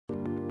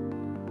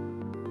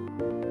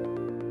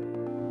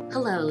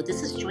Hello,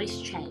 this is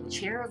Joyce Chang,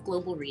 Chair of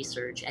Global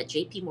Research at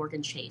JP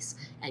Morgan Chase,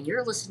 and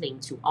you're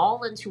listening to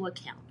All Into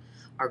Account,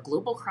 our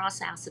global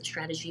cross asset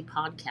strategy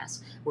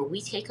podcast, where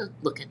we take a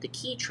look at the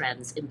key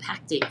trends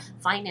impacting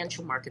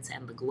financial markets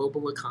and the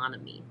global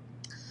economy.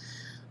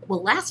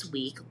 Well, last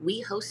week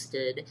we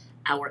hosted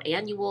our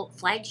annual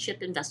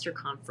flagship investor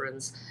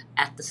conference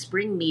at the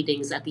spring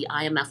meetings at the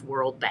IMF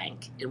World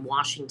Bank in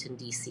Washington,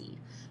 D.C.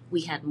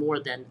 We had more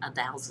than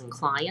 1,000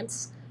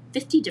 clients,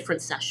 50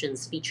 different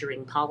sessions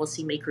featuring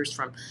policymakers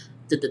from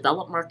the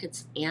developed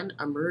markets and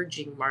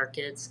emerging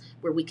markets,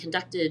 where we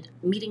conducted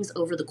meetings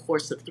over the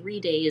course of 3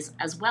 days,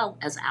 as well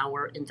as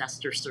our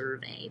investor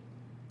survey.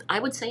 I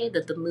would say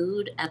that the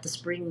mood at the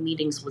spring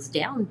meetings was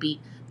downbeat,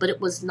 but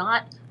it was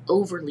not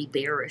overly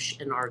bearish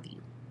in our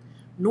view,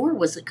 nor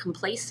was it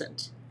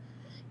complacent.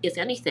 If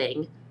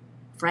anything,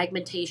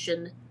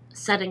 fragmentation,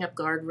 setting up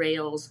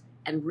guardrails,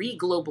 and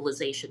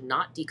reglobalization,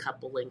 not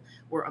decoupling,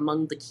 were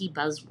among the key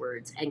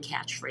buzzwords and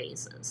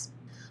catchphrases.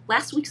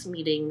 Last week's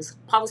meetings,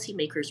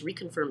 policymakers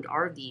reconfirmed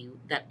our view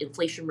that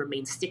inflation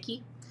remains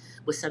sticky,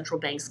 with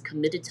central banks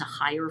committed to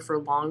higher for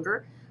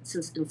longer,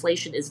 since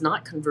inflation is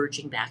not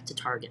converging back to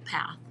target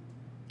path.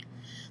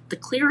 The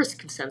clearest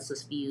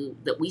consensus view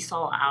that we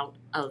saw out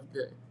of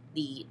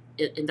the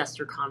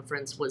investor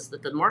conference was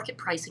that the market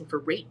pricing for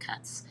rate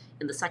cuts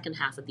in the second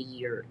half of the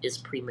year is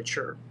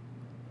premature.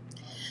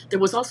 There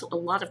was also a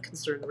lot of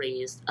concern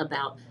raised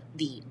about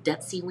the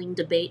debt ceiling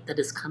debate that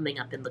is coming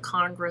up in the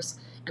Congress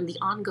and the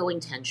ongoing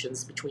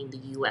tensions between the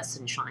US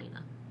and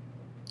China.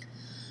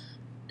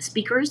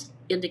 Speakers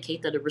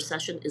indicate that a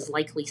recession is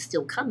likely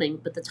still coming,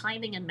 but the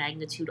timing and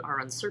magnitude are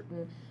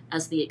uncertain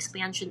as the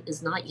expansion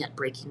is not yet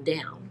breaking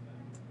down.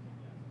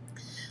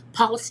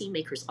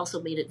 Policymakers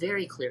also made it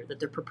very clear that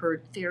they're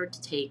prepared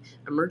to take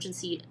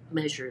emergency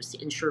measures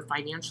to ensure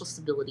financial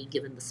stability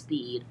given the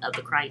speed of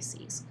the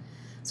crises.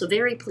 So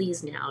very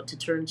pleased now to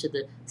turn to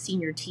the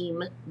senior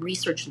team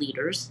research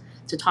leaders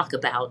to talk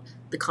about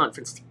the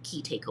conference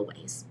key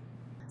takeaways.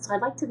 So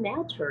I'd like to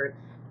now turn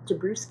to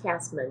Bruce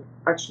Kasman,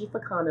 our chief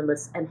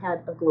economist and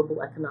head of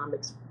global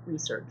economics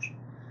research.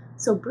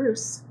 So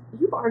Bruce,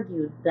 you've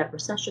argued that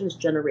recessions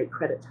generate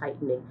credit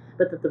tightening,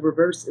 but that the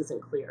reverse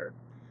isn't clear,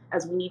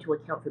 as we need to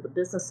account for the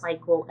business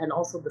cycle and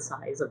also the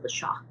size of the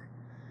shock.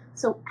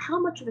 So how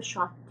much of a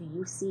shock do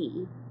you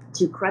see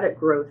to credit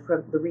growth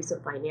from the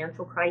recent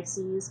financial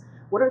crises?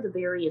 What are the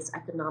various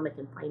economic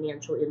and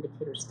financial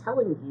indicators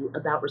telling you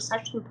about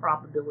recession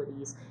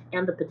probabilities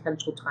and the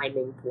potential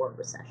timing for a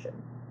recession?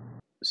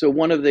 So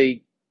one of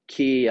the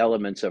key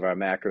elements of our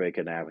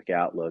macroeconomic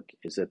outlook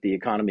is that the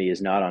economy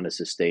is not on a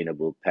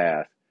sustainable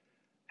path.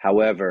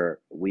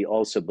 However, we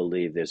also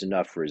believe there's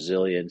enough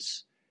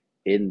resilience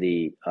in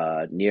the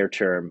near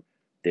term.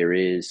 There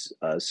is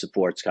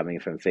supports coming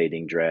from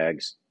fading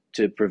drags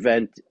to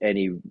prevent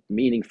any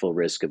meaningful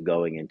risk of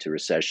going into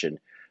recession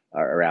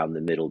around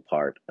the middle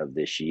part of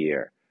this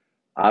year.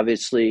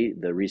 Obviously,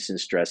 the recent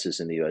stresses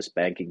in the U.S.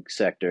 banking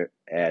sector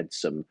add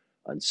some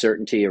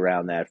uncertainty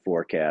around that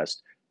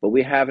forecast, but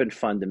we haven't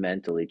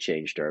fundamentally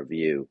changed our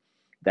view.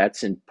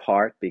 That's in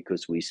part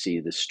because we see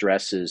the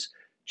stresses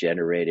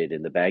generated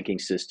in the banking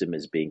system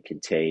as being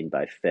contained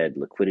by Fed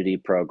liquidity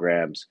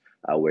programs.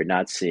 We're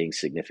not seeing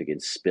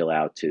significant spill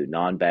out to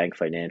non-bank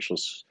financial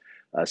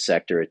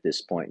sector at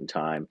this point in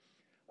time.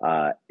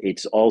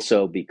 It's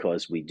also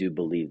because we do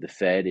believe the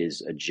Fed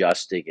is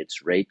adjusting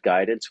its rate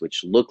guidance,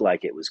 which looked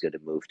like it was going to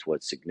move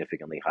towards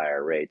significantly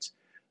higher rates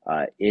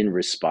in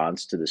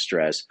response to the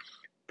stress.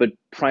 But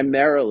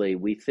primarily,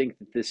 we think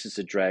that this is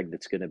a drag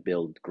that's going to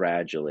build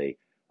gradually.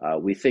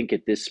 We think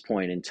at this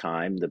point in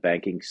time, the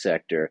banking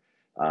sector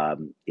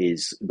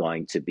is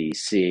going to be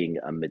seeing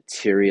a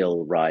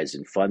material rise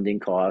in funding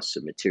costs,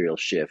 a material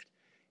shift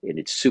in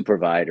its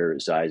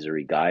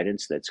supervisory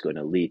guidance that's going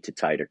to lead to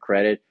tighter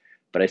credit.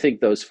 But I think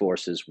those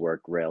forces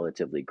work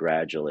relatively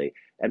gradually.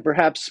 And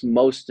perhaps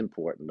most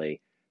importantly,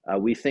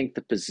 we think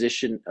the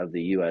position of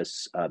the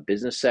U.S.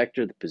 Business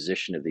sector, the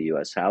position of the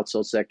U.S.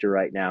 household sector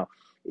right now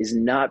is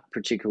not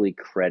particularly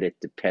credit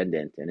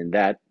dependent. And in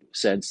that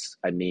sense,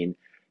 I mean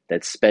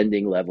that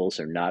spending levels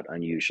are not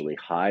unusually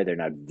high. They're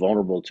not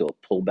vulnerable to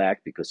a pullback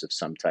because of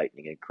some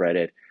tightening in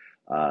credit.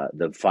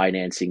 The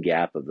financing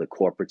gap of the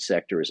corporate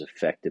sector is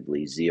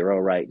effectively zero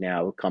right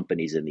now.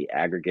 Companies in the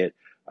aggregate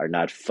are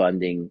not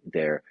funding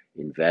their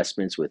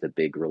investments with a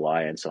big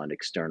reliance on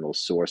external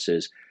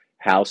sources.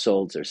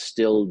 Households are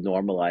still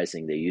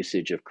normalizing the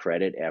usage of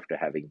credit after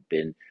having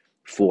been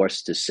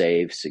forced to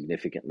save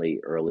significantly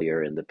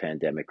earlier in the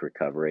pandemic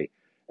recovery.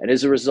 And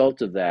as a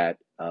result of that,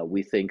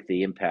 we think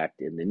the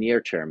impact in the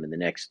near term, in the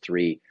next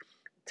 3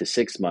 to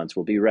 6 months,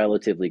 will be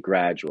relatively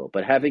gradual.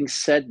 But having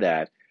said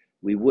that,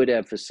 we would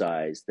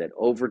emphasize that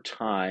over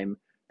time,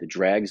 the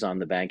drags on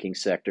the banking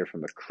sector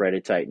from a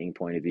credit tightening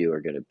point of view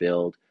are going to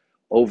build.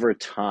 Over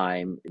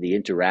time, the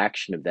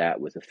interaction of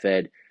that with the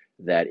Fed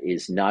that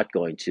is not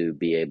going to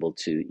be able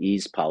to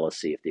ease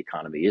policy if the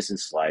economy isn't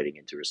sliding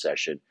into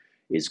recession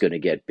is going to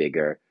get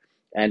bigger.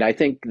 And I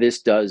think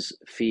this does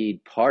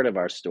feed part of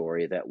our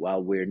story that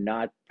while we're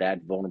not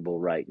that vulnerable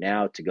right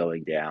now to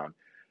going down,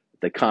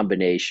 the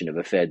combination of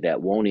a Fed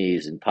that won't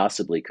ease and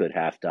possibly could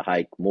have to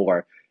hike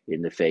more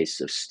in the face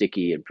of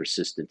sticky and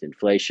persistent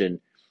inflation,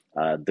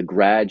 the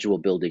gradual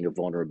building of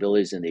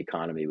vulnerabilities in the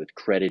economy, with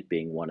credit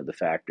being one of the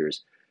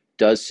factors,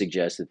 does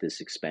suggest that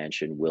this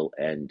expansion will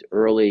end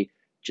early,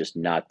 just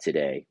not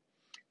today.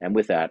 And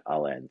with that,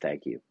 I'll end.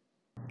 Thank you.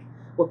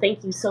 Well,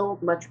 thank you so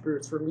much,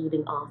 Bruce, for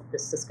leading off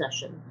this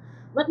discussion.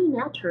 Let me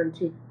now turn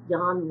to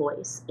Jan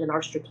Lois in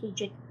our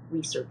strategic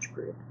research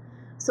group.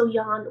 So,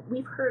 Jan,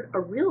 we've heard a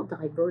real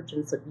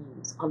divergence of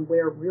views on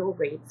where real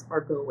rates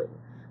are going,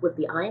 with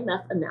the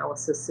IMF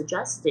analysis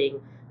suggesting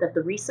that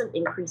the recent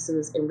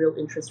increases in real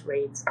interest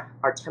rates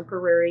are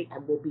temporary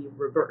and will be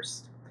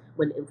reversed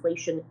when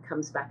inflation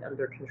comes back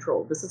under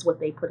control. This is what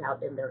they put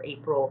out in their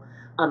April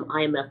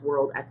IMF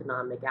World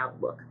Economic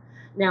Outlook.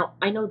 Now,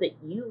 I know that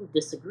you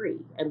disagree,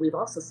 and we've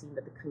also seen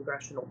that the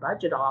Congressional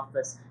Budget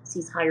Office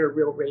sees higher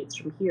real rates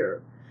from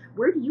here.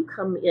 Where do you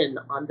come in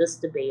on this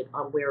debate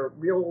on where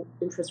real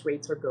interest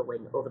rates are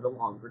going over the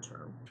longer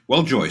term?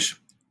 Well, Joyce,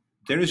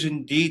 there is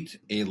indeed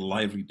a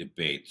lively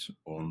debate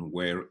on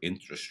where real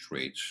interest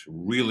rates,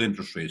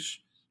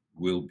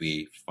 will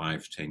be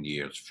 5, 10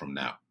 years from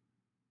now.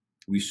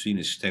 We've seen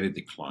a steady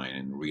decline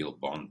in real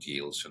bond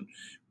yields and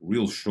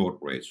real short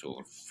rates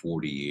over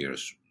 40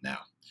 years now,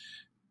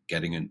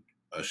 getting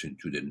us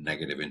into the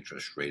negative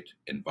interest rate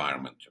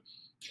environment.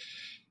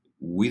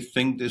 We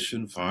think this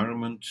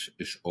environment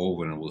is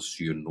over and we'll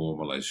see a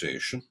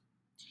normalization.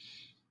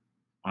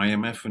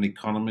 IMF and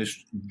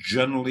economists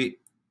generally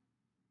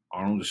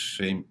are on the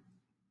same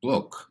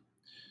book,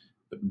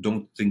 but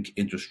don't think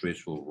interest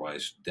rates will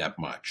rise that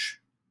much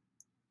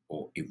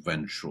or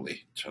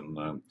eventually.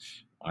 And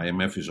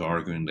IMF is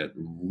arguing that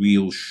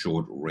real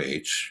short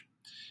rates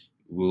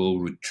will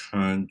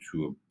return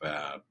to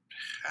about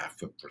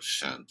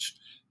 0.5%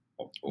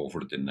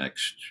 over the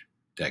next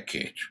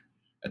decade.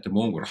 At the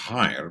moment, we're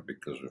higher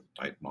because of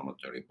tight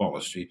monetary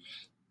policy,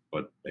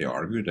 but they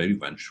argue that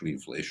eventually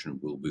inflation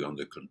will be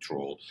under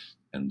control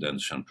and then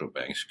central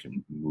banks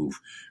can move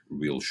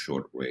real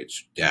short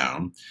rates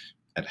down.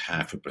 At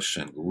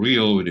 0.5%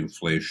 real, with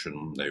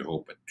inflation, they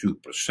hope at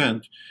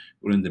 2%,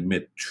 we're in the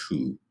mid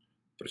 2%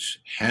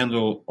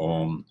 handle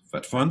on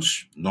Fed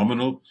funds,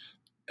 nominal,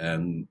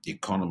 and the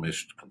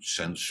economist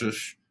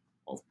consensus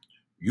of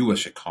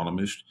U.S.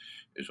 economists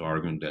is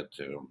arguing that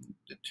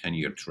the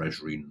 10-year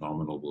Treasury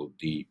nominal will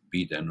be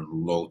then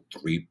low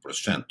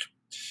 3%.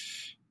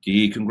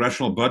 The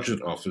Congressional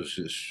Budget Office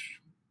is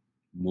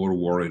more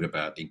worried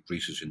about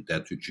increases in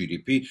debt to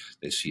GDP.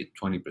 They see a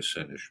 20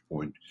 percentage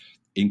point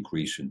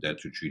increase in debt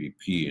to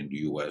GDP in the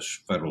U.S.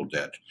 federal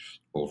debt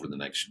over the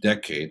next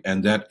decade,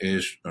 and that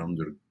is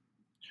under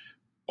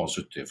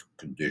positive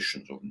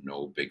conditions of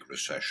no big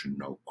recession,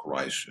 no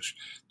crisis,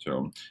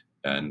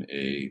 and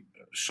a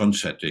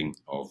sunsetting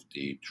of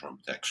the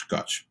Trump tax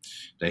cuts.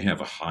 They have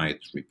a high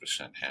 3%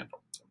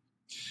 handle.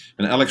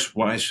 And Alex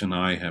Weiss and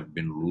I have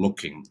been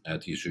looking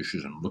at these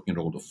issues and looking at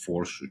all the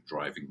forces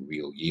driving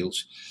real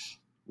yields.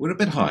 We're a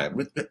bit higher,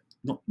 but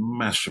not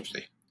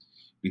massively.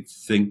 We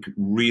think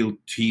real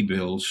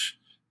T-bills,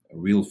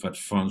 real Fed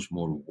funds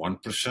more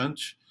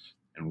 1%,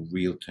 and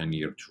real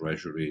 10-year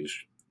treasuries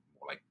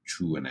more like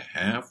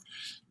 2.5%,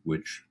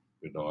 which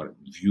with our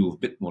view of a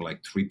bit more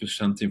like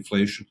 3%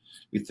 inflation,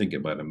 we think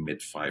about a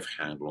mid-5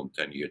 handle on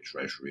 10-year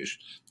treasuries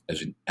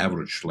as an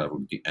average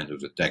level at the end of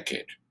the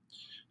decade.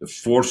 The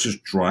forces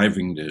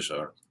driving this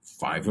are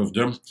 5 of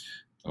them.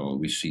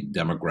 We see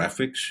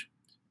demographics,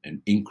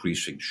 an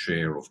increasing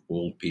share of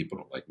old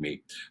people like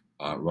me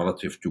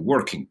relative to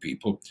working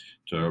people,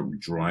 to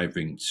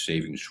driving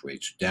savings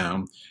rates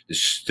down. The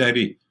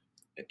steady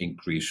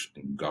increase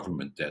in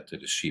government debt that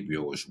the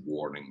CBO is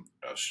warning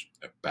us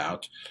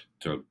about,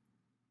 to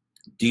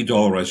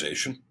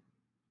de-dollarization,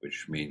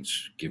 which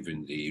means,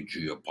 given the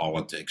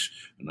geopolitics,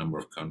 a number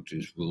of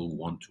countries will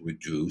want to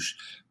reduce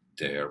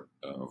their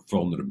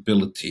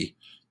vulnerability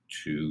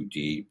to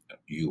the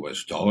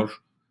US dollar.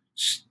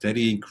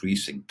 Steady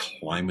increase in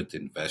climate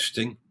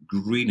investing,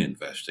 green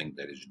investing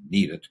that is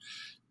needed,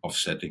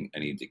 offsetting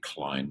any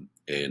decline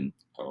in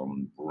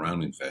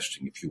brown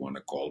investing, if you want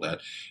to call that,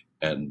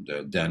 and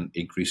then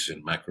increase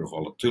in macro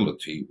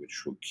volatility,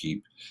 which will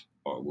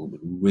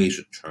raise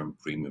a term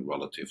premium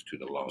relative to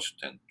the last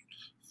 10,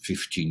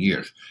 15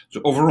 years.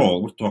 So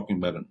overall, we're talking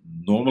about a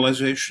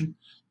normalization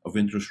of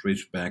interest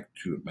rates back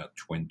to about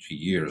 20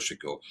 years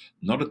ago.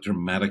 Not a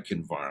dramatic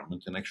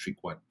environment, and actually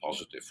quite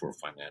positive for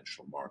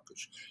financial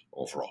markets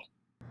overall.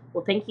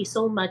 Well, thank you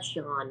so much,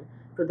 Jan,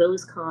 for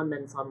those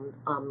comments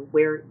on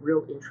where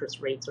real interest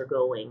rates are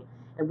going.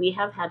 And we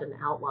have had an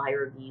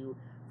outlier view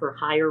for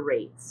higher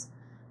rates.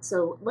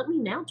 So let me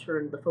now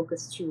turn the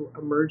focus to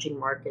emerging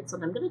markets.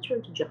 And I'm going to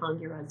turn to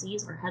Jahangir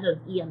Aziz, our head of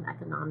EM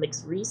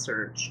Economics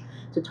Research,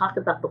 to talk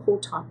about the whole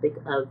topic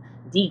of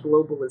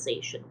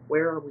deglobalization.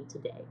 Where are we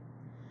today?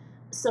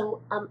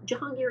 So,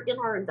 Jahangir, in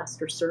our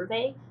investor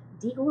survey,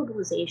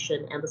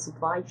 deglobalization and the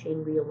supply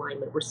chain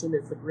realignment were seen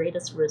as the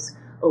greatest risk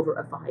over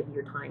a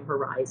 5-year time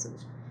horizon.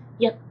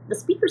 Yet, the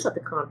speakers at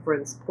the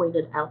conference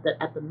pointed out that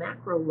at the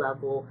macro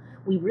level,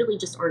 we really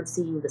just aren't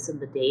seeing this in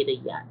the data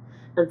yet.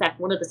 In fact,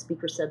 one of the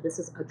speakers said this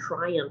is a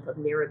triumph of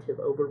narrative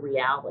over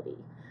reality,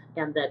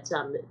 and that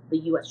the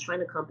US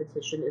China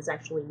competition is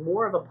actually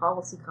more of a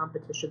policy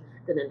competition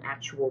than an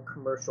actual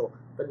commercial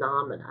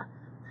phenomena.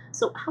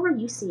 So, how are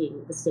you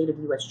seeing the state of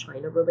US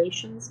China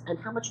relations, and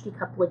how much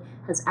decoupling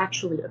has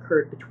actually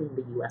occurred between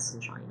the US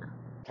and China?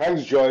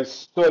 Thanks,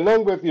 Joyce. So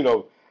along with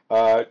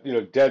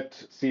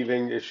debt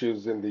ceiling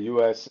issues in the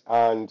U.S.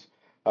 and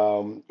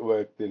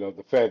with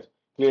the Fed,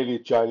 clearly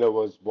China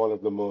was one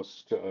of the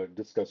most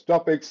discussed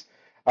topics.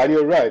 And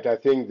you're right. I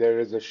think there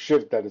is a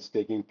shift that is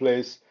taking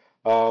place.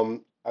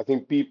 I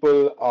think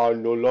people are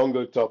no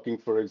longer talking,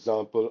 for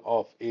example,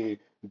 of a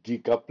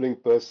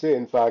decoupling per se.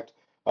 In fact,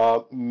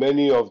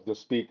 many of the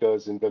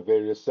speakers in the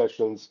various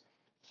sessions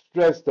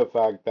stress the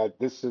fact that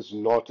this is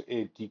not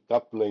a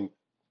decoupling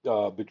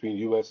between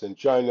US and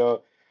China.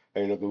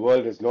 And, the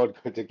world is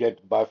not going to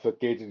get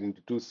bifurcated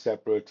into two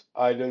separate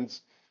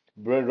islands,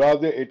 but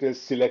rather it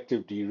is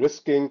selective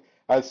de-risking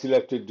and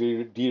selective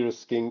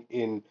de-risking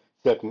in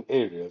certain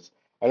areas.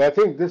 And I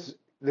think this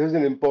is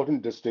an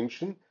important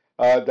distinction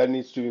that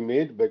needs to be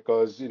made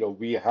because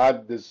we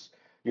had this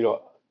you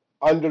know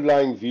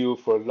underlying view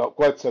for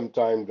quite some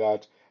time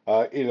that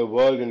in a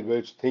world in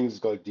which things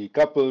got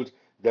decoupled,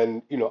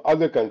 then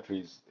other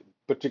countries,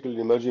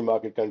 particularly emerging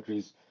market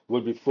countries,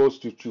 will be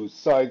forced to choose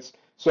sides.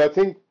 So I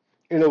think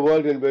in a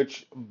world in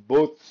which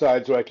both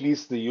sides, or at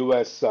least the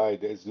US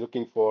side, is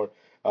looking for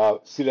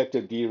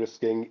selective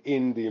de-risking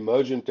in the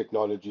emerging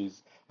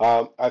technologies,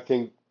 I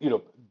think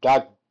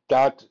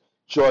that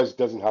choice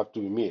doesn't have to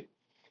be made.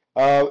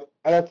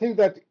 And I think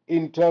that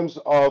in terms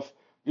of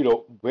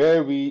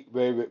where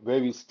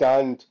we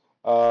stand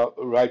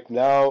right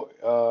now,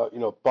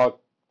 part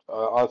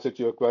answer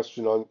to your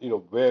question on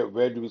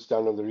where do we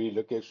stand on the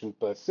relocation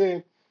per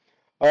se.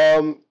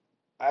 Um,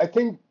 I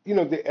think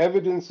the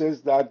evidence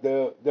is that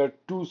there are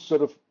two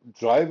sort of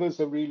drivers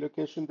of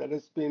relocation that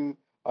has been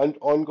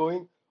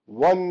ongoing.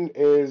 One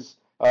is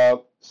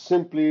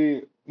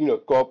simply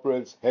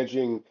corporates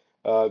hedging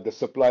the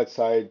supply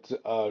side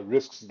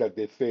risks that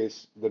they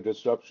face, the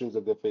disruptions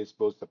that they face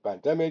post the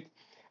pandemic,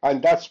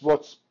 and that's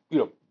what's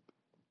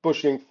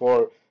pushing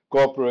for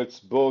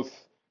corporates,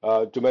 both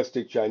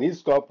domestic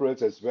Chinese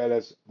corporates as well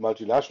as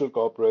multinational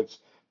corporates,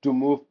 to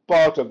move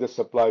part of the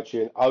supply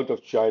chain out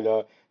of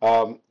China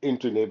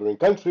into neighboring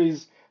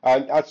countries.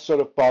 And that's sort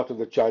of part of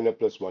the China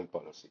plus one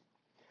policy.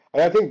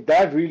 And I think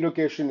that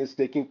relocation is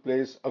taking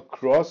place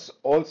across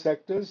all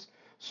sectors.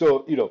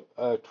 So,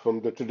 from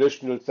the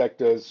traditional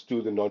sectors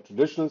to the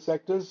non-traditional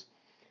sectors.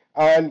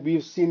 And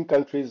we've seen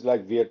countries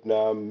like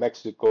Vietnam,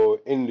 Mexico,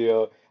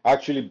 India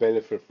actually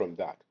benefit from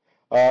that.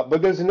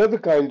 But there's another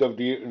kind of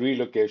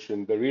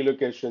relocation, the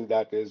relocation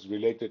that is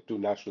related to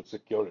national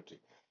security.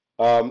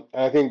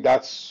 I think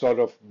that's sort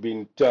of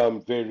been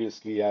termed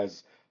variously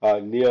as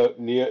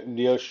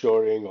near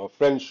shoring or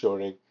friend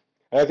shoring.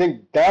 And I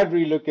think that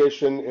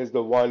relocation is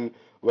the one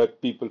where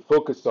people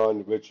focus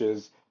on, which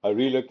is a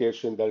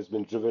relocation that has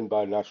been driven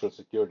by national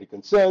security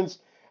concerns.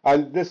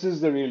 And this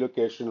is the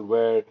relocation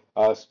where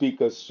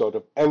speakers sort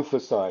of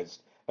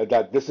emphasized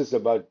that this is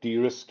about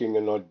de-risking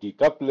and not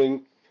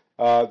decoupling.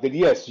 That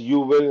yes, you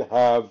will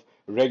have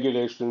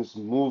regulations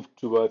move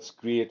towards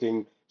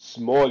creating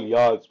small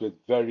yards with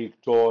very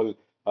tall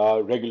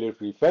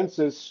regulatory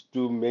fences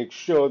to make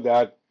sure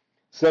that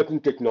certain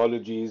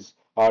technologies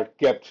are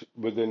kept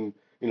within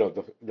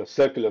the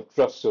circle of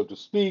trust, so to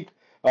speak.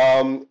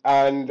 And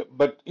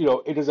but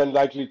it is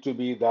unlikely to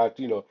be that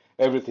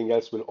everything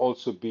else will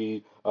also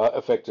be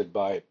affected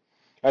by it.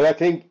 And I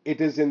think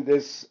it is in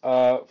this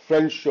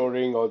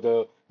friendshoring or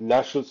the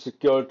national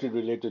security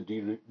related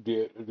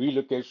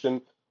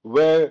relocation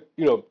where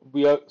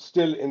we are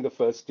still in the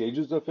first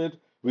stages of it.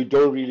 We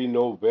don't really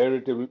know where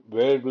it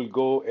will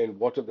go and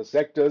what are the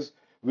sectors.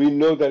 We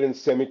know that in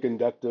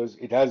semiconductors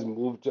it has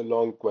moved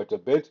along quite a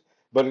bit,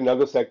 but in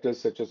other sectors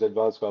such as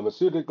advanced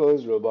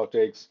pharmaceuticals,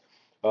 robotics,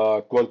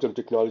 quantum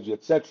technology,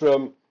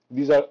 etc.,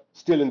 these are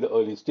still in the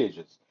early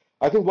stages.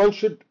 I think one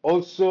should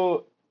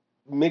also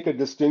make a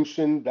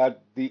distinction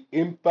that the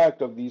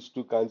impact of these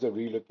two kinds of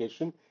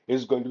relocation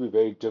is going to be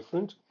very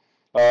different.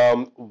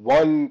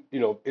 One,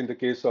 in the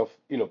case of,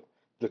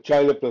 the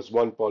China plus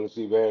one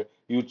policy, where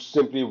you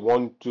simply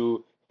want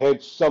to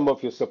hedge some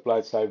of your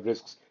supply side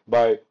risks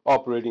by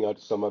operating out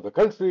of some other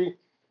country.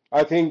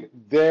 I think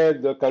there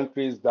the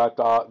countries that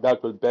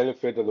will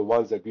benefit are the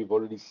ones that we've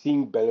already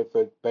seen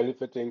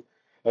benefiting.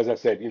 As I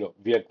said,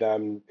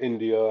 Vietnam,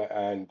 India,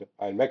 and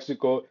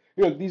Mexico.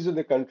 These are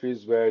the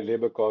countries where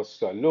labor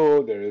costs are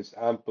low. There is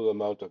ample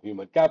amount of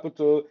human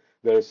capital.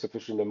 There is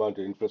sufficient amount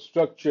of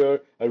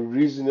infrastructure, a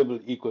reasonable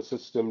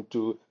ecosystem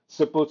to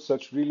support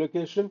such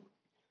relocation.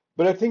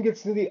 But I think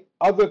it's the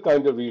other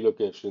kind of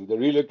relocation, the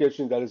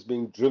relocation that is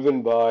being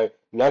driven by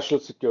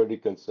national security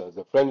concerns,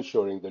 the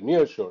friendshoring, the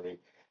nearshoring.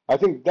 I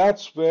think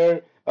that's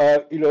where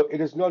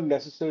it is not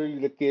necessarily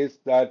the case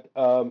that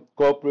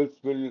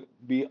corporates will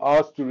be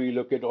asked to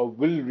relocate or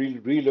will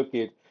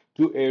relocate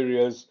to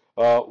areas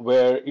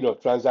where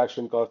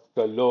transaction costs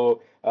are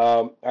low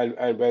and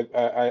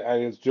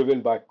it's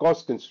driven by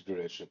cost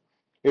consideration.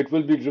 it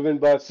will be driven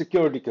by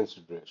security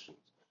considerations.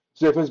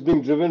 So if it's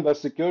being driven by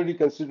security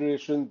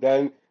consideration,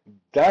 then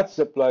that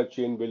supply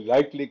chain will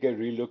likely get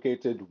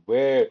relocated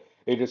where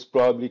it is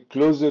probably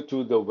closer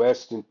to the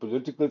West in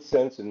political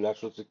sense, in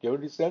national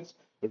security sense,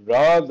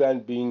 rather than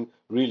being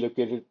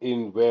relocated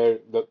in where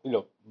the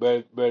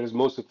where is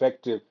most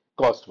effective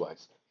cost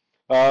wise.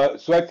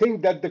 So I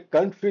think that the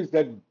countries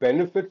that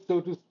benefit, so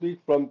to speak,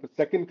 from the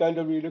second kind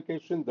of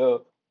relocation,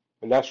 the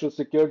national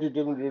security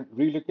driven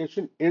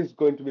relocation, is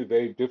going to be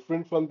very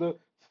different from the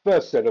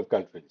first set of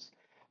countries.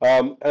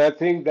 And I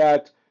think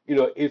that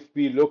if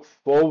we look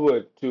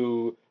forward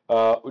to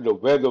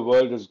where the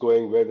world is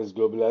going, where this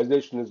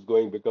globalization is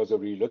going because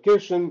of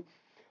relocation,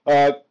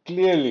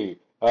 clearly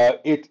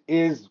it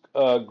is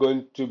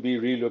going to be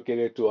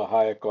relocated to a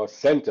higher cost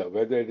center.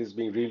 Whether it is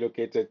being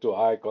relocated to a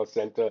higher cost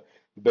center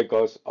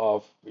because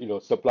of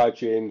supply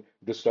chain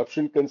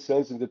disruption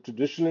concerns in the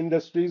traditional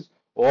industries,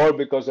 or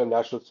because of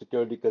national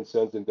security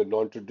concerns in the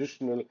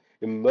non-traditional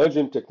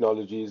emergent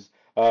technologies,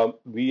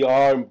 we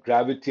are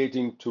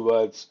gravitating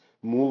towards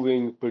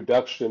moving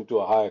production to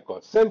a higher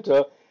cost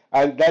center,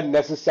 and that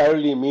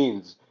necessarily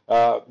means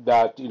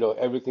that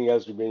everything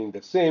else remaining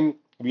the same,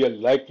 we are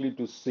likely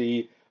to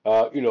see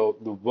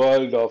the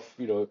world of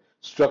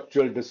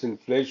structural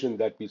disinflation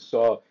that we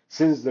saw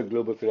since the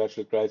global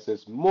financial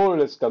crisis more or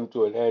less come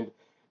to an end.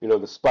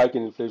 The spike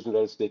in inflation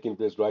that is taking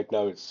place right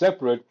now is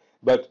separate,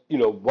 but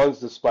once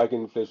the spike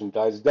in inflation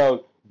dies down,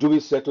 do we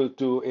settle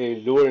to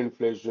a lower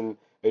inflation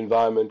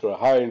environment or a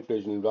higher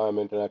inflation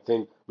environment? And I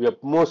think we are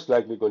most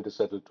likely going to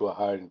settle to a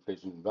higher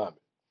inflation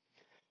environment.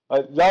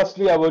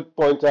 Lastly, I would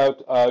point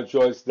out,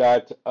 Joyce,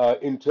 that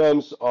in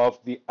terms of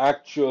the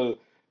actual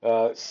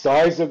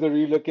size of the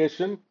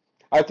relocation,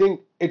 I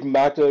think it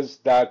matters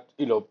that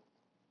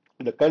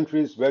the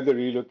countries where the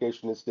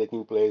relocation is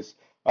taking place,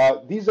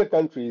 these are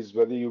countries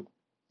whether you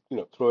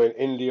throw in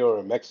India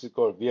or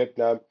Mexico or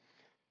Vietnam.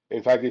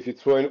 In fact, if you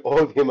throw in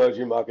all the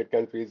emerging market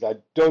countries, I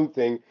don't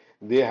think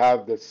they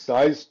have the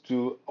size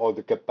to or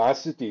the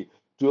capacity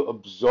to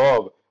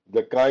absorb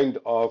the kind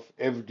of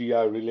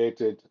FDI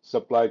related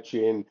supply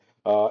chain,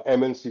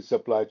 MNC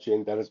supply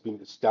chain that has been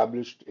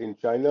established in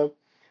China.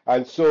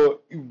 And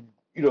so,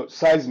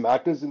 size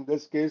matters in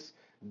this case.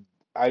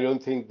 I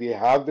don't think they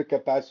have the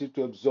capacity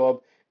to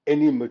absorb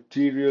any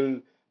material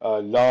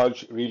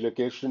large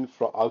relocation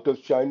from out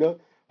of China,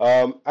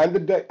 and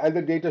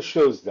the data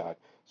shows that.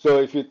 So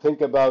if you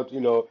think about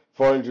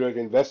foreign direct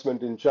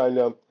investment in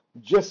China,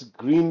 just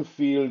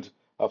greenfield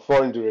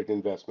foreign direct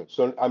investment.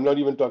 So I'm not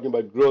even talking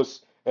about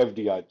gross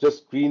FDI,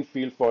 just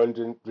greenfield foreign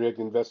direct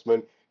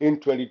investment in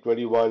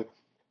 2021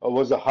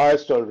 was the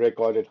highest on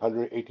record at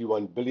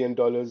 $181 billion.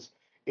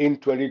 In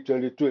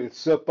 2022, it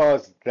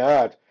surpassed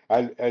that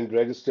and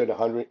registered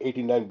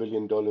 $189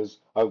 billion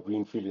of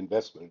greenfield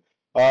investment.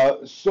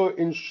 So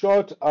in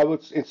short,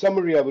 in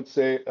summary, I would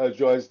say,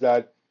 Joyce,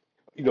 that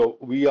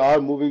we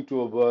are moving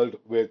to a world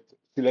with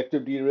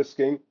selective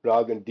de-risking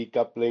rather than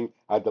decoupling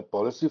at the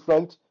policy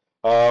front.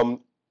 Um,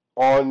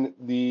 on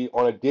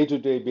a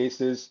day-to-day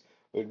basis,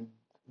 uh,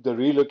 the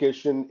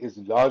relocation is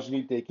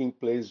largely taking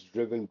place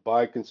driven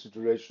by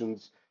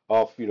considerations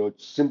of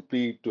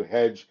simply to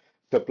hedge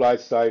supply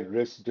side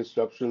risk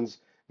disruptions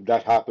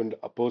that happened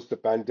post the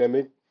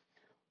pandemic.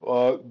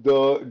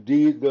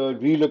 The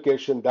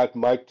relocation that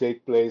might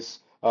take place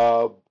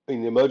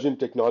in emerging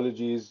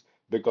technologies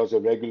because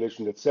of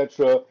regulation,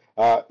 etc.,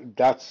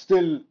 that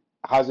still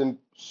hasn't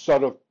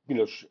sort of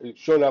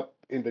shown up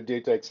in the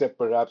data, except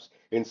perhaps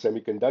in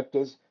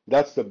semiconductors.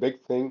 That's the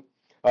big thing.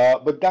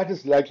 But that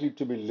is likely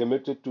to be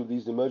limited to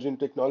these emerging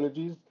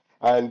technologies,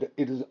 and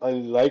it is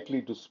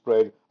unlikely to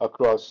spread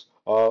across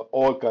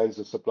all kinds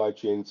of supply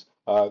chains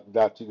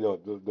that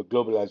the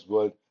globalized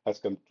world has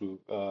come to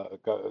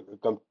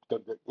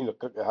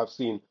have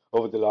seen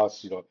over the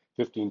last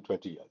 15,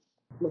 20 years.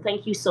 Well,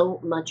 thank you so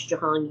much,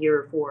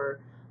 Jahangir, for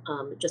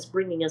just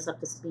bringing us up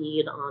to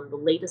speed on the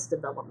latest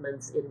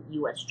developments in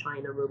U.S.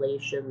 China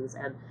relations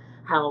and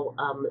how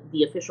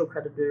the official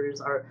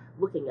creditors are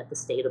looking at the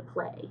state of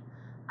play.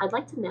 I'd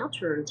like to now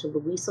turn to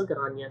Luis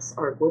Ogañez,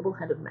 our global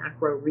head of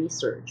macro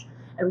research,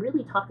 and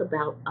really talk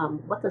about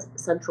what the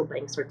central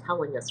banks are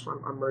telling us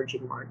from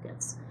emerging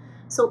markets.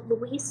 So,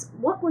 Luis,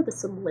 what were the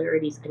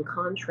similarities and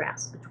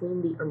contrasts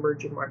between the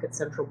emerging market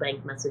central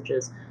bank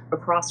messages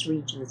across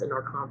regions in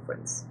our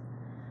conference?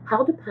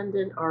 How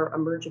dependent are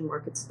emerging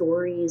market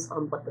stories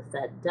on what the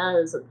Fed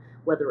does and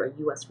whether a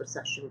US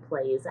recession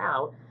plays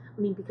out? I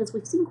mean, because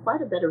we've seen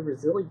quite a bit of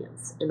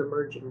resilience in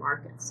emerging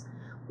markets.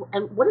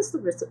 And what is the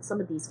risk that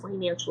some of these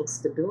financial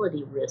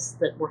stability risks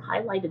that were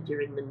highlighted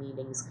during the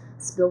meetings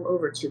spill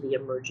over to the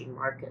emerging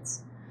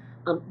markets?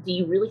 Do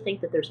you really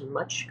think that there's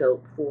much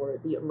scope for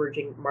the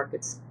emerging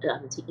markets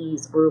to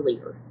ease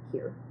earlier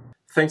here?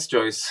 Thanks,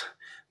 Joyce.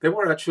 There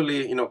were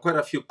actually, quite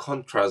a few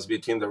contrasts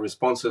between the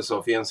responses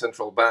of EM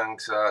central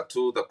banks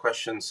to the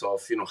questions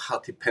of, how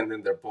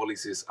dependent their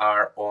policies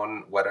are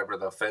on whatever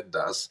the Fed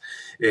does.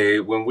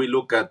 When we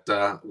look at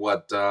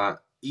what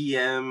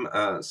EM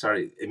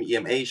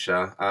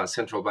Asia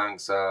central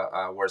banks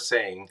were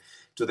saying,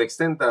 to the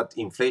extent that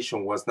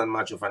inflation was not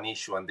much of an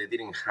issue and they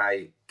didn't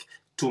hike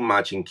too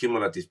much in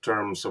cumulative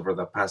terms over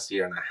the past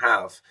year and a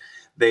half,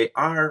 they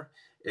are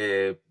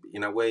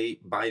in a way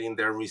biding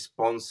their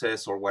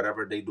responses or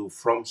whatever they do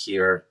from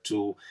here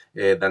to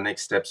the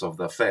next steps of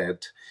the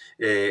Fed.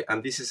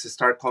 And this is a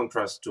stark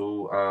contrast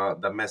to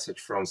the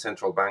message from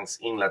central banks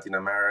in Latin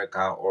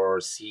America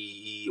or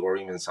CE or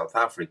even South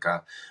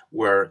Africa,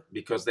 where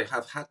because they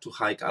have had to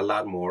hike a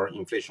lot more,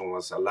 inflation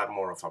was a lot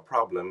more of a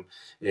problem,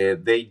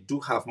 they do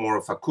have more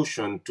of a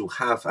cushion to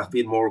have a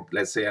bit more,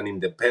 let's say, an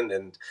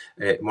independent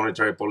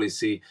monetary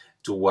policy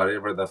to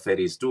whatever the Fed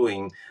is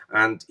doing.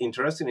 And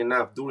interesting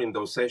enough, during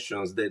those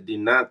sessions, they did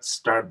not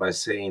start by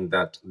saying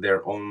that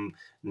their own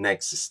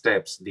next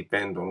steps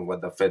depend on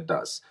what the Fed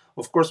does.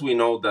 Of course, we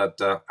know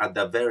that at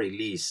the very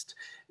least,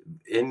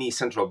 any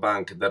central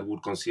bank that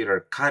would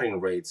consider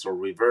cutting rates or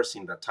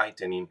reversing the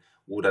tightening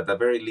would at the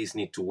very least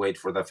need to wait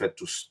for the Fed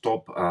to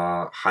stop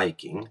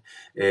hiking.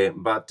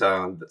 But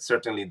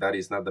certainly that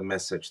is not the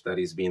message that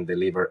is being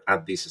delivered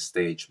at this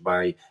stage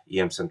by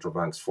EM central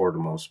banks for the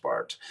most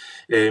part.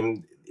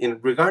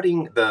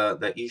 Regarding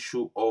the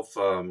issue of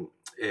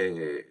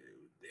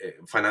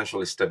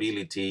financial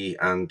stability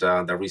and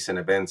the recent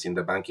events in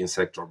the banking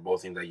sector,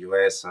 both in the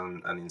US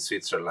and in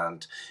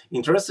Switzerland.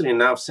 Interestingly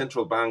enough,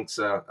 central banks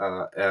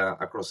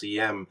across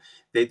EM,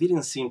 they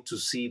didn't seem to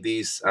see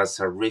this as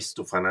a risk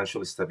to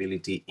financial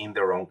stability in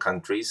their own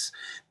countries.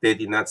 They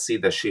did not see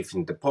the shift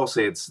in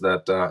deposits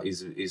that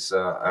is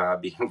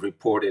being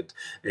reported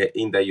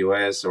in the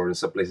US or in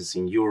some places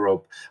in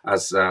Europe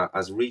as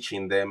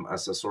reaching them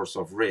as a source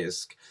of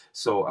risk.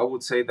 So I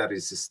would say that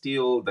it's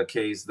still the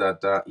case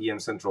that EM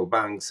central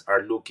banks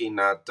are looking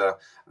at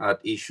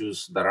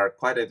issues that are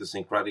quite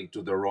idiosyncratic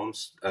to their own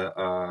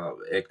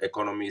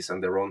economies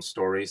and their own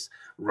stories,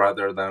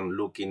 rather than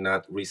looking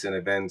at recent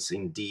events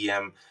in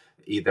DM,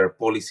 either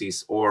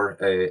policies or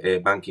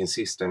banking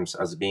systems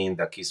as being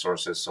the key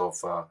sources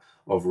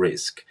of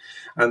risk.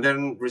 And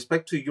then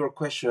respect to your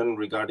question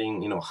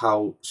regarding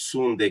how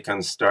soon they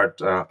can start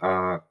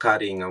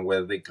cutting and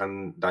whether they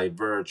can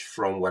diverge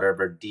from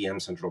whatever DM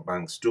central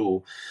banks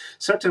do,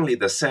 certainly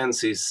the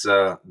sense is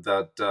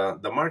that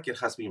the market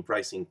has been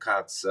pricing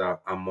cuts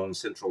among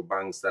central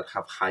banks that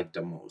have hiked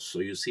the most. So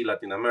you see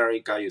Latin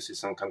America, you see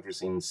some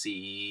countries in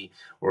CE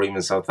or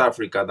even South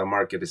Africa, the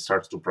market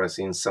starts to price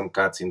in some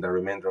cuts in the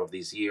remainder of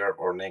this year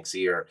or next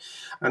year.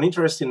 An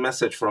interesting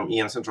message from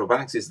EM central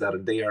banks is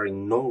that they are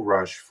in no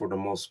rush for the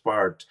most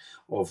part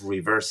of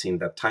reversing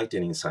the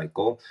tightening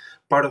cycle.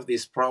 Part of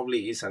this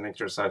probably is an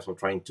exercise of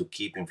trying to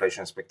keep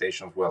inflation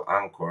expectations well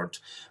anchored,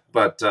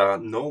 but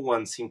no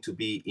one seemed to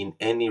be in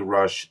any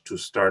rush to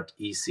start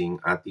easing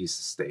at this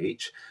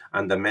stage.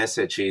 And the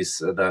message is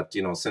that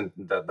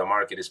that the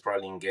market is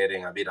probably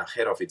getting a bit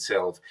ahead of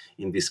itself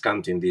in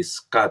discounting these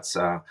cuts,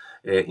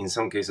 in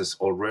some cases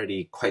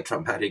already quite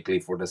dramatically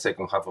for the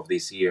second half of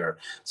this year.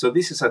 So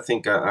this is, I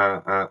think,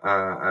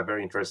 a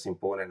very interesting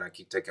point and a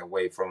key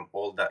takeaway from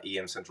all the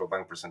EM central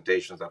bank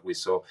presentations that we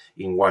saw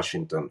in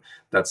Washington,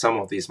 that some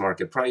of these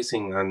market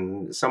pricing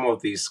and some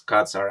of these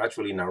cuts are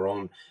actually in our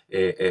own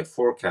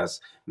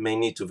forecast may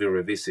need to be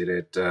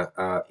revisited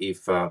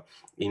if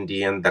in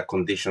the end the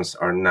conditions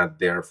are not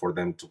there for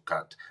them to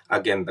cut.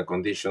 Again, the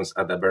conditions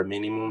at the bare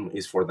minimum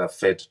is for the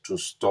Fed to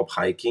stop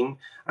hiking,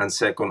 and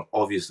second,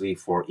 obviously,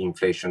 for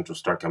inflation to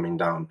start coming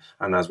down.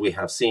 And as we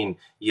have seen,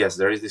 yes,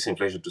 there is this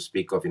inflation to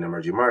speak of in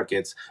emerging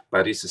markets,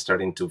 but it's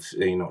starting to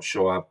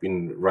show up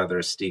in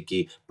rather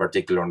sticky,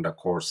 particularly on the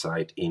core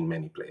side in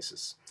many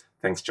places.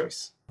 Thanks,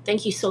 Joyce.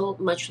 Thank you so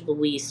much,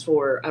 Luis,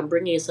 for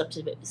bringing us up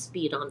to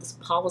speed on this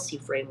policy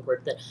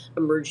framework that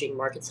emerging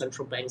market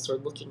central banks are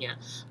looking at.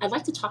 I'd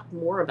like to talk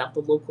more about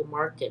the local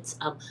markets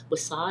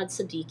with Saad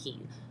Siddiqui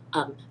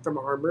from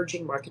our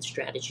Emerging Market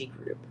Strategy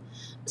Group.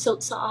 So,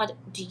 Saad,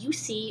 do you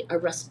see a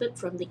respite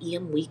from the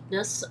EM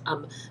weakness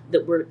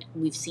that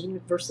we've seen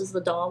versus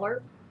the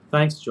dollar?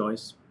 Thanks,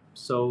 Joyce.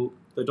 So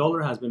the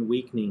dollar has been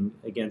weakening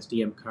against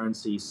EM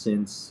currency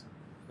since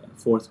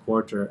fourth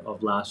quarter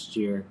of last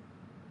year,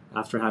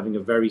 after having a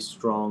very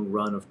strong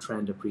run of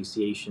trend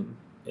appreciation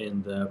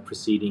in the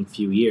preceding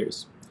few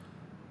years.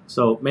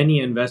 So many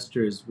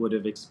investors would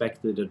have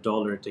expected a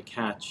dollar to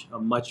catch a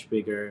much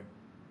bigger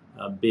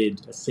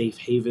bid, a safe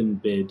haven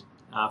bid,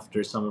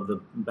 after some of the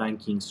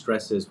banking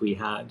stresses we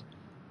had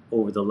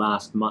over the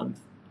last month.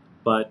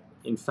 But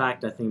in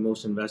fact, I think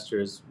most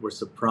investors were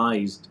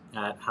surprised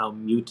at how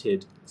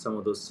muted some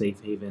of those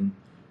safe haven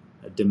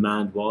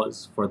demand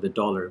was for the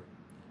dollar.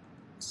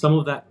 Some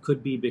of that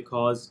could be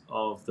because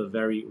of the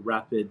very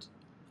rapid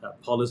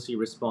policy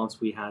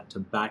response we had to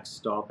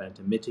backstop and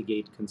to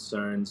mitigate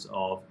concerns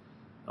of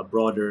a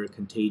broader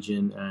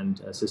contagion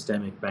and a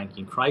systemic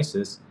banking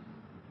crisis.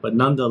 But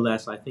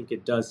nonetheless, I think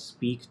it does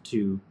speak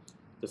to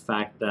the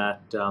fact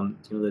that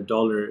the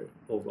dollar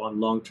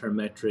on long-term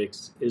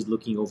metrics is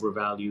looking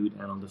overvalued,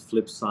 and on the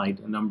flip side,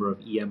 a number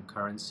of EM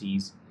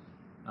currencies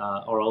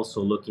are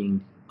also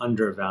looking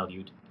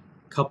undervalued,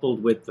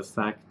 coupled with the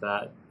fact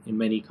that in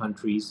many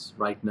countries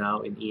right now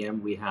in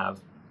EM we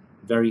have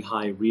very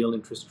high real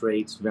interest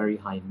rates, very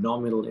high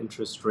nominal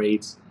interest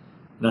rates.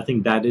 And I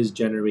think that is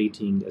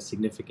generating a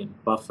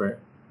significant buffer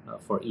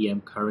for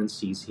EM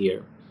currencies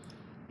here.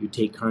 You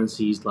take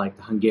currencies like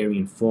the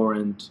Hungarian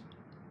forint,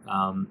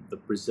 the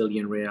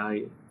Brazilian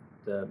real,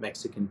 the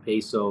Mexican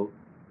peso,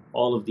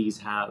 all of these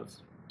have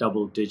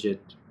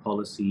double-digit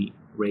policy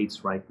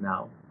rates right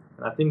now.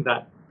 And I think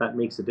that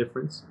makes a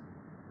difference.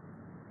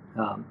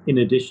 In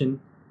addition,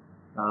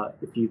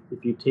 if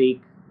you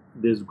take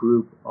this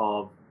group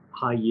of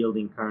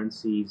high-yielding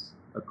currencies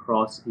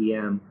across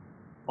EM,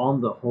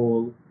 on the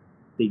whole,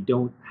 they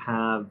don't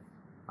have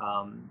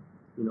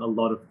a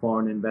lot of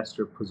foreign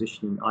investor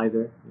positioning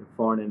either.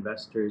 Foreign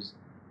investors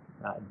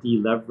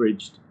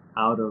deleveraged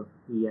out of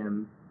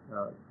EM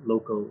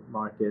local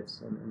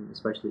markets and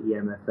especially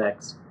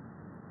EMFX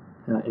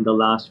in the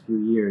last few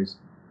years.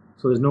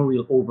 So there's no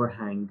real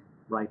overhang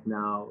right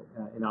now,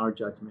 in our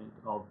judgment,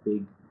 of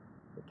big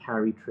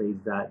carry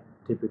trades that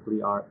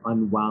typically are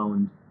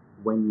unwound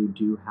when you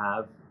do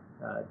have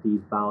these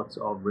bouts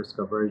of risk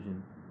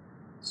aversion.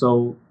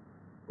 So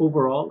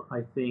overall,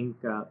 I think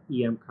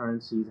EM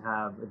currencies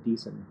have a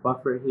decent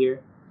buffer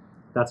here.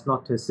 That's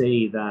not to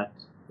say that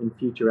in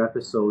future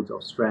episodes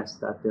of stress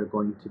that they're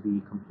going to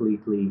be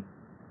completely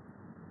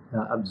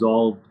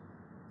absolved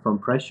from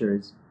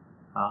pressures,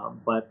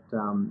 but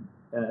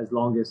as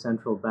long as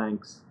central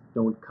banks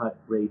don't cut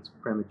rates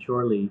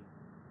prematurely,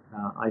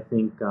 I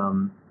think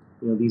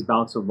these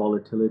bouts of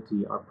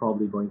volatility are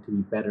probably going to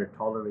be better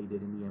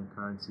tolerated in EM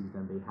currencies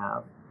than they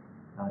have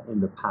in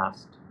the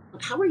past.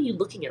 How are you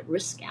looking at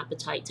risk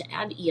appetite to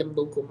add EM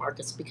local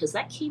markets? Because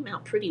that came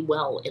out pretty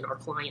well in our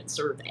client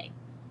survey.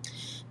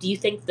 Do you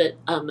think that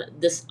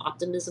this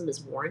optimism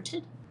is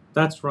warranted?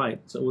 That's right.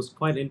 So it was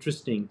quite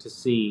interesting to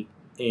see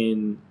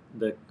in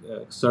the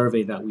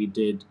survey that we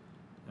did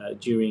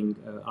during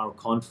our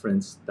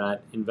conference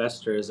that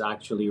investors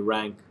actually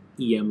rank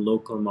EM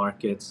local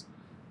markets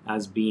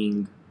as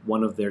being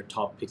one of their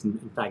top picks,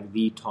 in fact,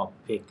 the top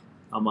pick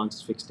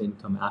amongst fixed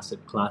income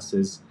asset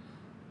classes.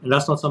 And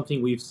that's not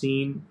something we've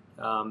seen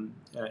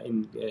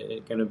in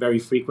kind of very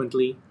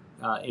frequently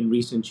in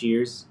recent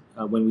years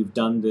when we've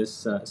done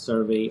this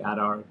survey at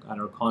our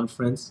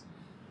conference.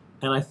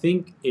 And I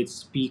think it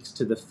speaks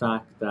to the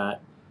fact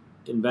that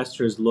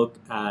investors look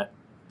at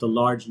the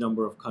large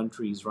number of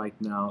countries right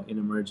now in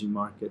emerging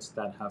markets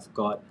that have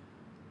got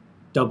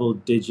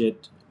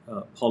double-digit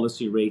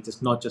policy rates.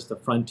 It's not just the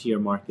frontier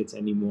markets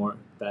anymore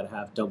that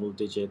have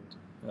double-digit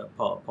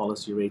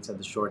policy rates at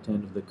the short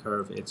end of the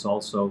curve. It's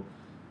also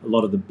a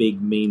lot of the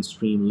big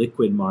mainstream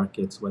liquid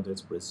markets, whether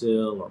it's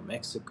Brazil or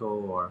Mexico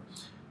or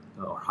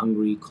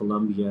Hungary,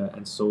 Colombia,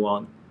 and so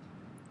on.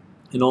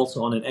 And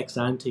also on an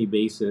ex-ante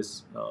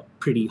basis,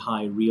 pretty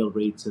high real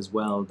rates as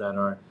well that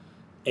are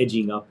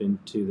edging up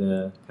into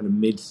the kind of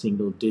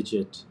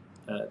mid-single-digit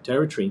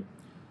territory.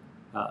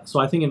 So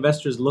I think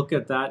investors look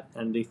at that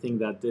and they think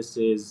that this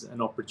is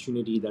an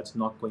opportunity that's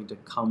not going to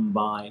come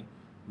by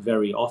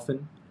very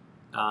often.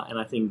 And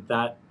I think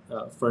that,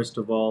 first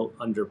of all,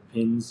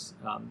 underpins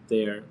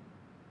their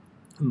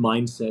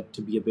mindset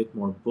to be a bit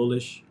more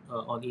bullish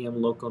on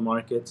EM local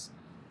markets.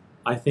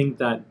 I think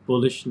that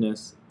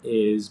bullishness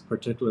is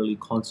particularly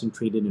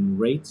concentrated in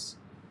rates,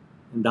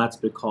 and that's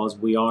because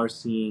we are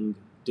seeing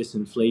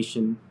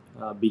disinflation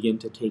begin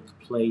to take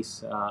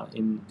place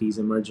in these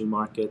emerging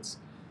markets.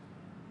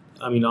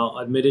 I mean,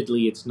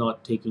 admittedly, it's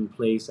not taking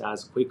place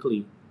as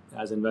quickly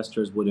as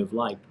investors would have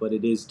liked, but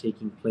it is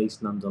taking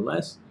place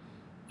nonetheless.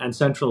 And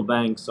central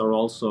banks are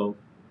also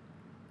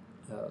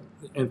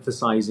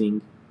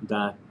emphasizing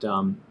that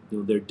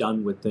they're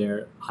done with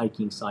their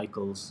hiking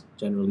cycles,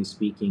 generally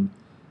speaking,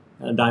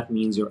 and that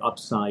means your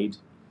upside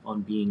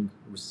on being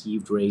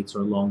received rates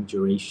or long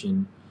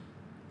duration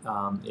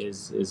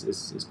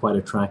is quite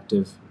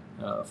attractive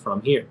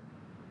from here.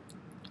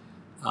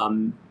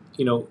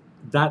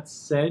 That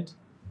said,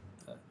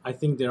 I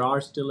think there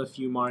are still a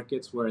few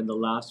markets where in the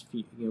last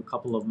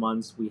couple of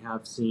months we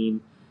have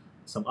seen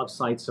some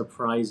upside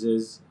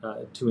surprises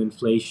to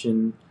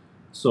inflation.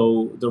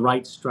 So the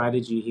right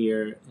strategy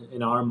here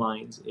in our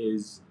minds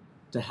is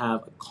to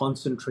have a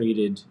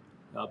concentrated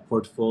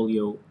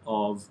portfolio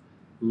of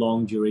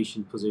long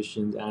duration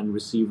positions and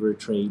receiver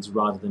trades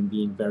rather than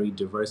being very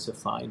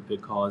diversified,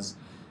 because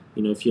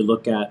if you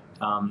look at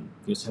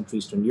Central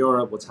Eastern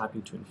Europe, what's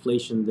happening to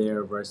inflation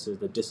there versus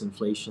the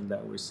disinflation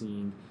that we're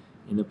seeing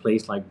in a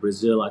place like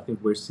Brazil, I think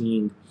we're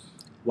seeing,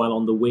 while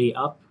on the way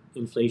up,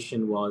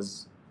 inflation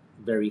was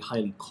very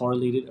highly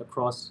correlated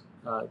across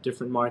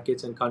different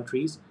markets and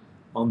countries.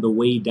 On the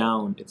way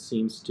down, it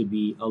seems to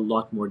be a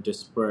lot more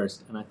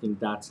dispersed, and I think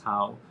that's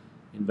how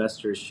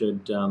investors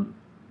should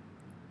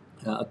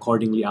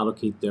accordingly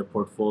allocate their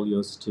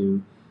portfolios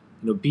to,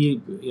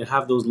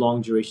 have those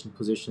long duration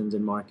positions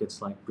in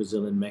markets like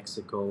Brazil and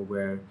Mexico,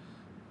 where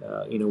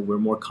we're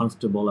more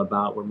comfortable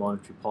about where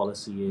monetary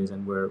policy is,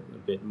 and we're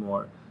a bit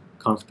more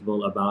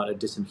comfortable about a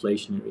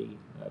disinflationary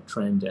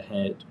trend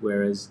ahead.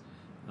 Whereas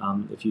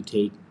if you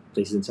take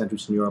places in Central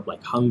Eastern Europe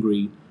like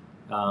Hungary,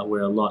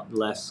 we're a lot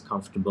less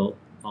comfortable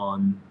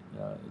on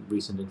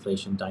recent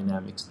inflation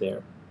dynamics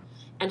there.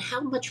 and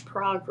how much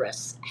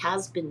progress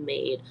has been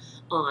made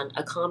on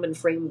a common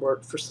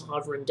framework for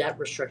sovereign debt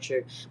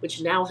restructure,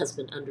 which now has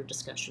been under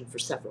discussion for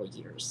several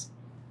years?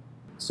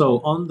 So,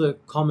 on the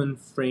common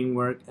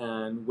framework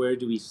and where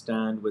do we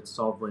stand with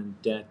sovereign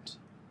debt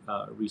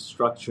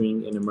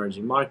restructuring in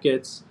emerging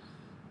markets?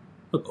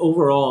 Look,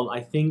 overall, I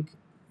think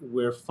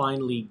we're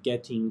finally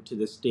getting to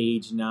the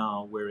stage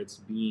now where it's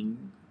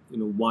being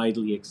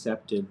widely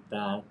accepted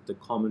that the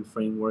common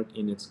framework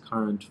in its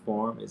current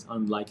form is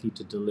unlikely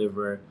to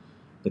deliver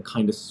the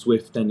kind of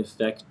swift and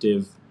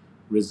effective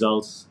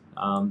results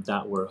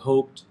that were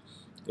hoped.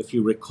 If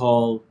you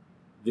recall,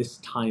 this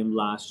time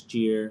last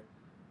year,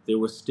 there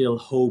was still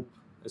hope,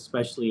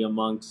 especially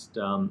amongst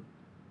the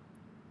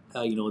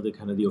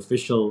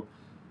official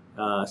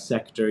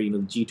sector,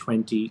 the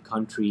G20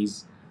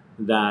 countries,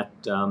 that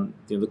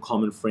the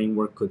common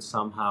framework could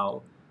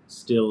somehow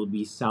still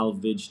be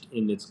salvaged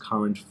in its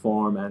current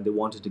form, and they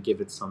wanted to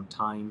give it some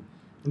time,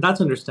 and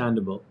that's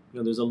understandable.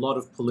 There's a lot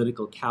of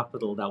political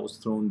capital that was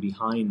thrown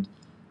behind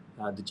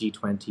the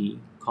G20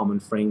 common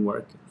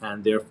framework,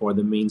 and therefore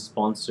the main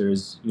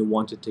sponsors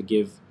wanted to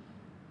give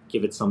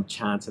it some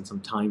chance and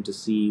some time to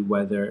see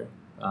whether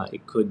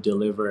it could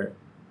deliver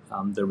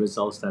the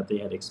results that they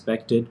had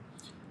expected.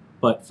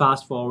 But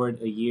fast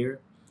forward a year,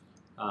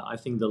 I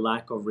think the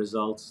lack of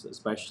results,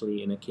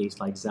 especially in a case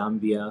like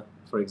Zambia,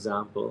 for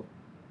example,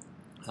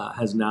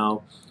 has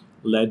now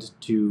led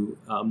to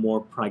a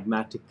more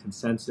pragmatic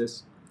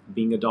consensus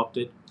being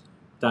adopted.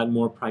 That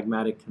more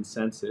pragmatic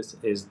consensus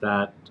is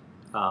that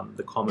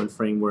the common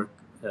framework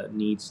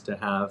needs to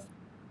have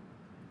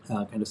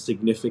kind of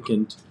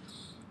significant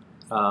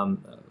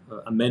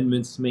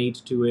amendments made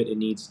to it. It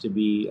needs to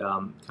be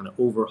kind of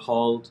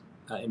overhauled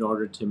in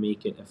order to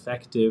make it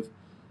effective.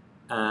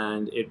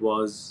 And it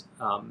was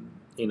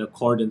in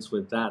accordance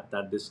with that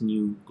this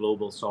new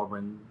global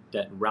sovereign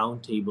debt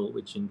roundtable,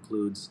 which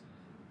includes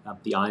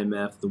the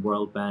IMF, the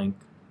World Bank,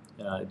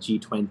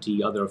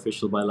 G20, other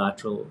official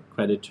bilateral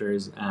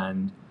creditors,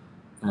 and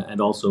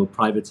also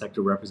private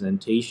sector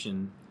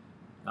representation,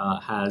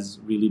 has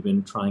really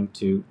been trying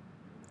to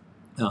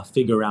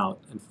figure out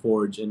and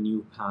forge a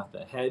new path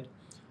ahead.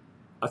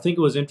 I think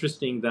it was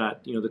interesting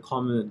that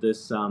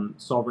this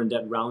sovereign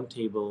debt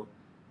roundtable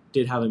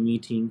did have a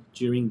meeting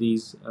during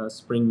these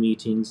spring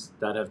meetings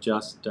that have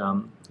just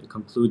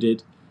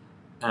concluded,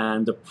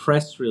 and the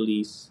press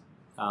release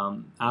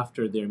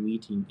after their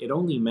meeting, it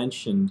only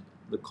mentioned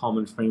the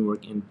common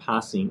framework in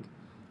passing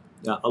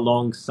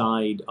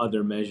alongside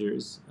other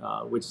measures,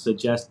 which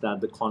suggests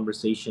that the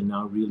conversation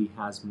now really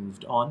has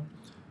moved on.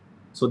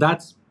 So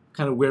that's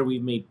kind of where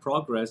we've made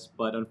progress,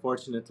 but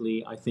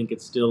unfortunately, I think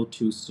it's still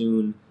too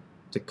soon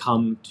to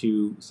come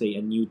to, say,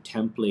 a new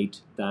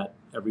template that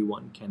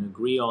everyone can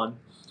agree on.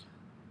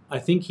 I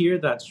think here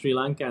that Sri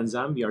Lanka and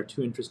Zambia are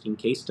two interesting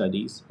case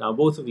studies. Now,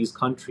 both of these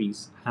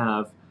countries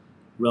have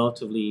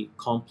relatively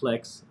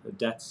complex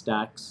debt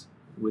stacks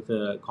with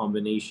a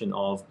combination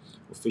of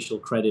official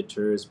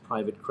creditors,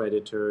 private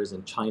creditors,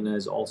 and China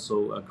is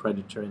also a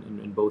creditor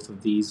in both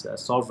of these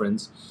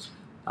sovereigns.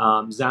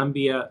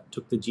 Zambia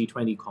took the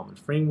G20 common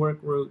framework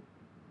route,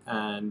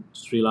 and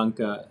Sri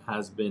Lanka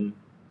has been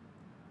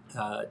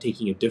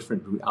taking a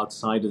different route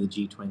outside of the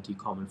G20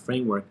 common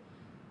framework.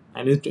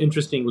 And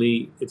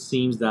interestingly, it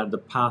seems that the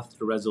path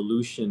to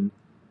resolution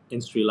in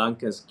Sri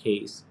Lanka's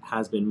case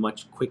has been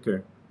much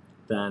quicker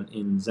than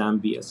in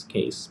Zambia's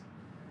case.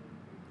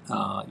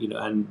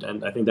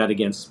 And I think that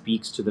again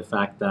speaks to the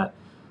fact that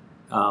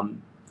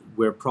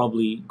we're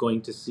probably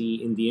going to see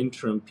in the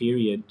interim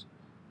period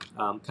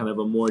kind of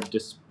a more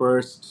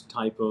dispersed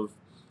type of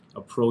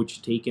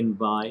approach taken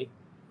by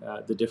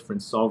the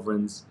different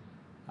sovereigns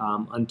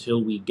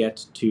until we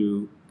get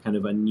to kind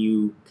of a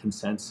new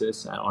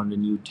consensus on a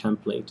new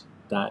template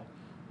that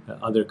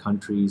other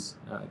countries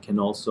can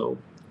also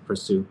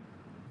pursue.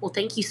 Well,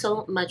 thank you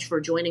so much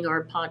for joining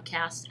our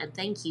podcast, and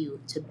thank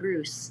you to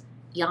Bruce,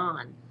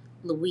 Jan,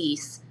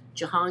 Luis,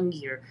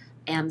 Jahangir,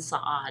 and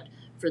Saad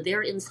for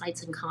their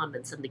insights and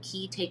comments and the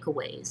key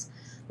takeaways.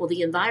 Well,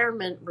 the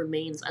environment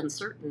remains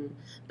uncertain,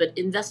 but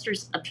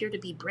investors appear to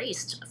be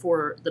braced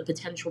for the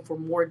potential for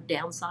more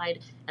downside,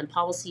 and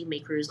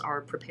policymakers are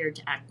prepared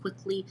to act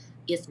quickly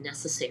if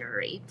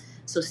necessary.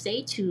 So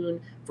stay tuned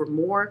for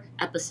more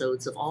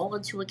episodes of All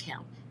Into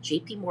Account,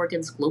 JP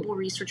Morgan's Global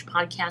Research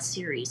Podcast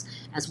series,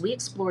 as we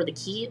explore the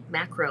key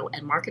macro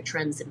and market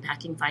trends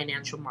impacting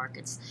financial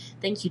markets.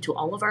 Thank you to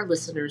all of our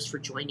listeners for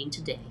joining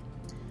today.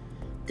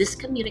 This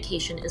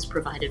communication is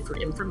provided for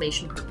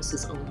information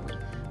purposes only.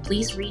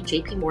 Please read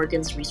JP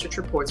Morgan's research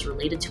reports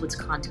related to its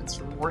contents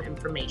for more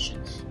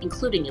information,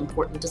 including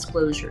important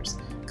disclosures.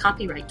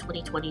 Copyright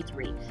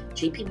 2023,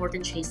 JP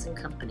Morgan Chase &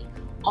 Company.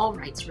 All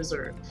rights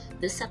reserved.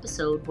 This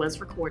episode was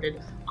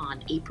recorded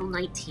on April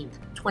 19th,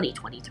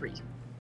 2023.